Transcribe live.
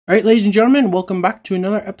Alright, ladies and gentlemen, welcome back to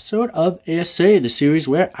another episode of A.S.A, the series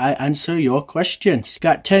where I answer your questions.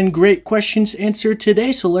 Got 10 great questions answered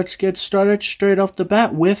today, so let's get started straight off the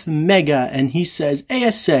bat with Mega, and he says,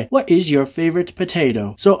 A.S.A, what is your favorite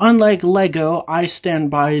potato? So unlike Lego, I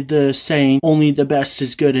stand by the saying, only the best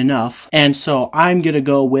is good enough, and so I'm gonna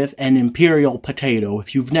go with an Imperial potato.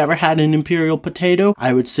 If you've never had an Imperial potato,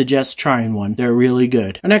 I would suggest trying one. They're really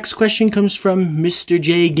good. Our next question comes from Mr.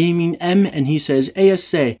 J Gaming M, and he says,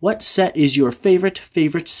 A.S.A, what set is your favorite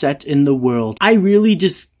set in the world? I really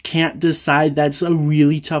just can't decide. That's a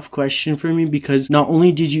really tough question for me because not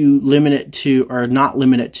only did you limit it to, or not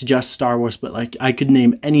limit it to just Star Wars, but like I could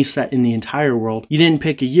name any set in the entire world. You didn't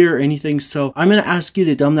pick a year or anything, so I'm gonna ask you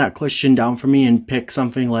to dumb that question down for me and pick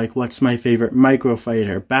something like what's my favorite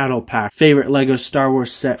Microfighter, Battle Pack, favorite Lego Star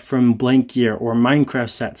Wars set from blank year, or Minecraft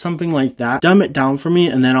set, something like that. Dumb it down for me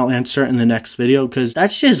and then I'll answer it in the next video because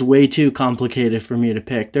that's just way too complicated for me to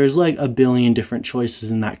pick. There's like a billion different choices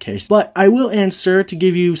in that case. But I will answer to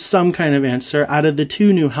give you some kind of answer. Out of the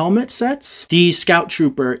two new helmet sets, the Scout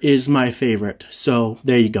Trooper is my favorite. So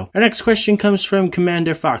there you go. Our next question comes from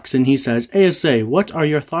Commander Fox, and he says, A.S.A, what are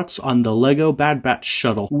your thoughts on the Lego Bad Batch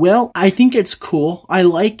shuttle? Well, I think it's cool. I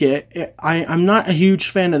like it. I'm not a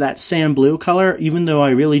huge fan of that sand blue color, even though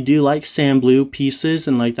I really do like sand blue pieces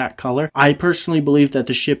and like that color. I personally believe that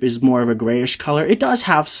the ship is more of a grayish color. It does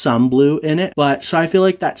have some blue in it, but so I feel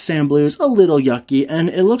like that sand blue is a little yucky, and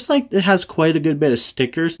it looks like it has quite a good bit of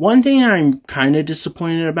stickers. One thing I'm kind of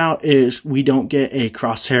disappointed about is we don't get a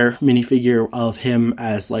Crosshair minifigure of him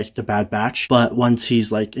as like the Bad Batch, but once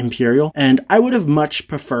he's like Imperial, and I would have much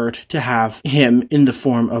preferred to have him in the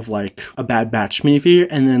form of like a Bad Batch minifigure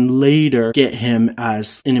and then later get him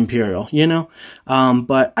as an Imperial, you know?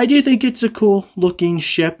 But I do think it's a cool looking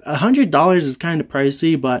ship. $100 is kind of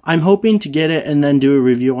pricey, but I'm hoping to get it and then do a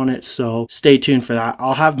review on it, so stay tuned for that.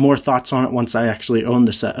 I'll have more thoughts on it once I actually own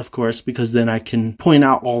the set, of course, because then I can point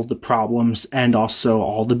out all the problems and also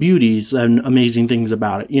all the beauties and amazing things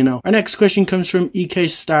about it, you know. Our next question comes from EK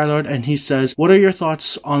Starlord, and he says, what are your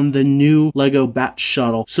thoughts on the new Lego Bat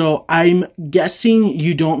Shuttle? So I'm guessing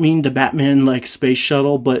you don't mean the Batman like space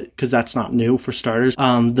shuttle, but because that's not new for starters,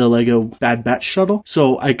 the Lego Bad Batch shuttle.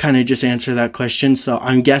 So I kind of just answer that question, so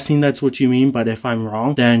I'm guessing that's what you mean, but if I'm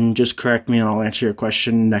wrong, then just correct me and I'll answer your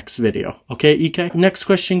question next video. Okay, EK? Next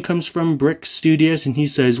question comes from Brick Studios, and he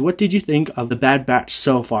says, what did you think of the Bad Batch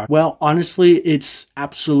so far? Well, honestly, it's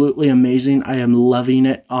absolutely amazing. I am loving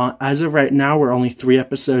it. As of right now, we're only 3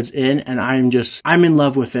 episodes in, and I'm in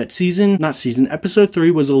love with it. Episode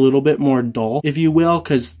 3 was a little bit more dull, if you will,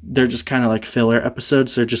 because they're just kind of like filler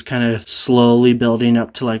episodes. They're just kind of slowly building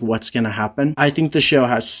up to like what's gonna happen. I think the show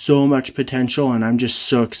has so much potential, and I'm just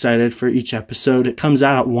so excited for each episode. It comes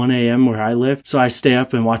out at 1 a.m. where I live, so I stay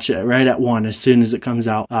up and watch it right at 1 as soon as it comes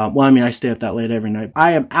out. Well, I mean, I stay up that late every night.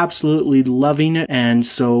 I am absolutely loving it, and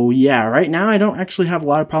so yeah, right now I don't actually have a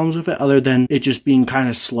lot of problems with it other than it just being kind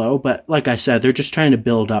of slow, but like I said, they're just trying to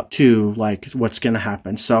build up to like what's gonna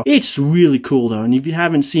happen. So it's really cool though, and if you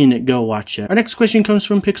haven't seen it, go watch it. Our next question comes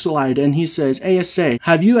from Pixelide, and he says, A.S.A,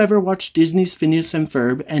 have you ever watched Disney's Phineas and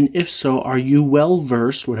Ferb, and if so, are you well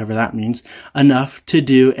versed, whatever that means, enough to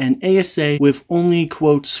do an A.S.A with only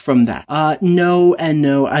quotes from that? No and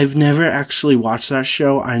no. I've never actually watched that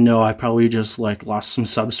show. I know I probably just like lost some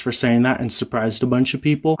subs for saying that and surprised a bunch of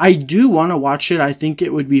people. I do want to watch it. I think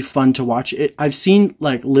it would be fun to watch it. I've seen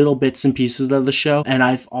like little bits and pieces of the show, and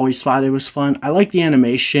I've always thought it was fun. I like the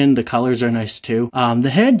animation. The colors are nice too. The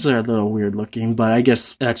heads are a little weird looking, but I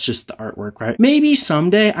guess that's just the artwork, right? Maybe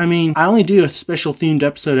someday. I mean, I only do a special themed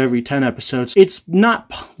episode every 10 episodes. It's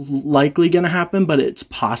not likely gonna happen, but it's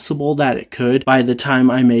possible that it could by the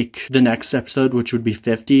time I make the next episode, which would be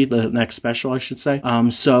 50, the next special, I should say.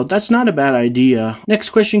 So that's not a bad idea. Next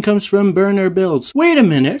question comes from Burner Builds. Wait a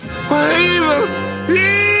minute.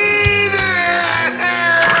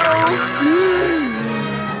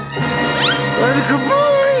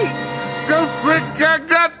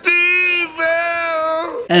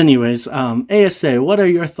 Anyways, A.S.A, what are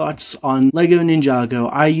your thoughts on Lego Ninjago?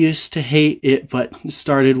 I used to hate it, but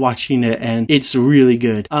started watching it, and it's really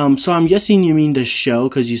good. So I'm guessing you mean the show,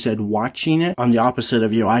 because you said watching it. I'm the opposite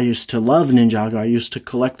of you. I used to love Ninjago. I used to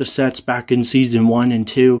collect the sets back in season 1 and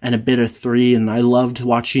 2, and a bit of 3, and I loved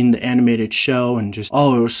watching the animated show, and just,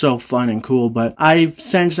 oh, it was so fun and cool, but I've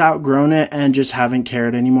since outgrown it, and just haven't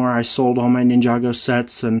cared anymore. I sold all my Ninjago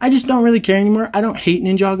sets, and I just don't really care anymore. I don't hate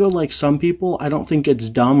Ninjago like some people. I don't think it's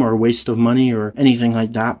dumb dumb or a waste of money or anything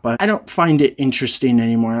like that, but I don't find it interesting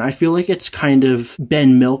anymore. And I feel like it's kind of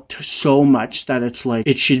been milked so much that it's like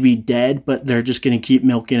it should be dead, but they're just going to keep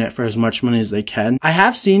milking it for as much money as they can. I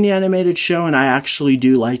have seen the animated show and I actually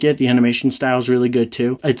do like it. The animation style is really good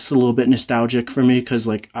too. It's a little bit nostalgic for me because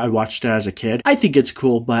like I watched it as a kid. I think it's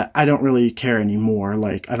cool, but I don't really care anymore.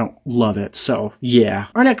 Like I don't love it. So yeah.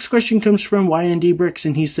 Our next question comes from YND Bricks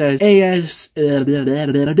and he says, I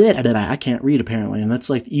can't read apparently, and that's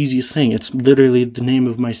like the easiest thing. It's literally the name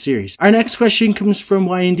of my series. Our next question comes from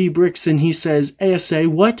YND Bricks and he says, A.S.A,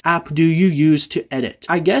 what app do you use to edit?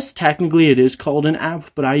 I guess technically it is called an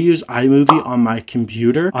app, but I use iMovie on my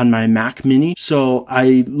computer, on my Mac Mini, so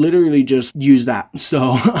I literally just use that.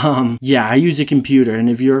 So yeah, I use a computer, and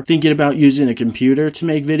if you're thinking about using a computer to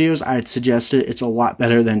make videos, I'd suggest it. It's a lot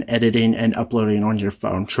better than editing and uploading on your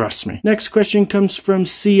phone, trust me. Next question comes from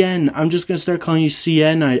CN. I'm just gonna start calling you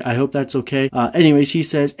CN. I hope that's okay. Anyways, he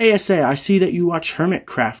says, A.S.A, I see that you watch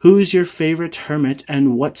Hermitcraft. Who is your favorite hermit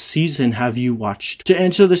and what season have you watched? To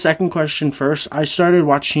answer the second question first, I started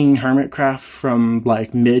watching Hermitcraft from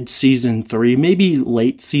like mid season 3, maybe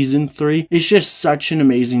late season 3. It's just such an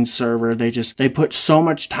amazing server. They put so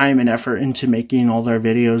much time and effort into making all their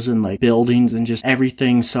videos and like buildings and just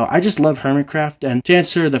everything. So I just love Hermitcraft. And to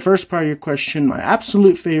answer the first part of your question, my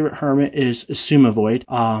absolute favorite hermit is Asumavoid.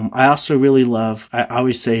 I also really love, I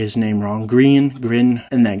always say his name wrong, Grin,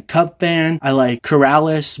 and then Cupfan. I like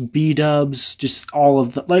Corrales, B-Dubs, just all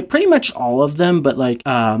of them, like pretty much all of them, but like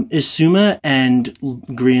Isuma and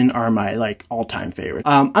Grin are my like all-time favorite.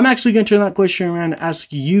 I'm actually going to turn that question around and ask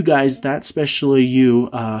you guys that, especially you,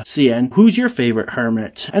 CN, who's your favorite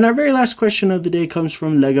hermit? And our very last question of the day comes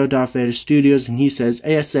from Lego Darth Vader Studios, and he says,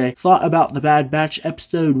 A.S.A, thought about The Bad Batch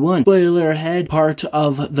Episode 1. Spoiler ahead, part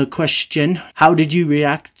of the question, how did you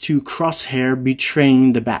react to Crosshair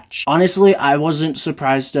betraying the batch? Honestly, I wasn't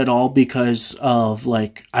surprised at all because of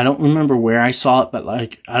like, I don't remember where I saw it, but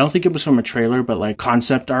like, I don't think it was from a trailer, but like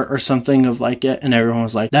concept art or something of like it, and everyone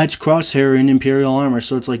was like, that's Crosshair in Imperial armor,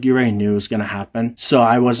 so it's like you already knew it was gonna happen. So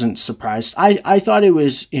I wasn't surprised. I thought it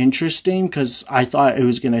was interesting because I thought it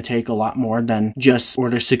was gonna take a lot more than just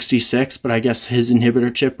Order 66, but I guess his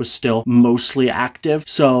inhibitor chip was still mostly active,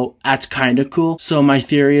 so that's kind of cool. So my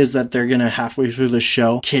theory is that they're gonna halfway through the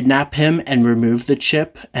show kidnap him and remove the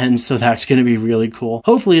chip, and so that's gonna be really cool.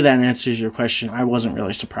 Hopefully that answers your question. I wasn't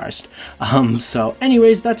really surprised. So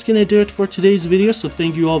anyways, that's gonna do it for today's video. So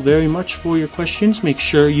thank you all very much for your questions. Make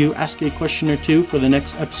sure you ask a question or two for the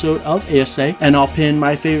next episode of A.S.A, and I'll pin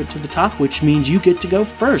my favorite to the top, which means you get to go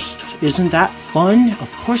first. Isn't that fun?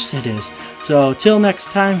 Of course it is. So till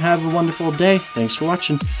next time, have a wonderful day. Thanks for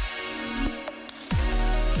watching.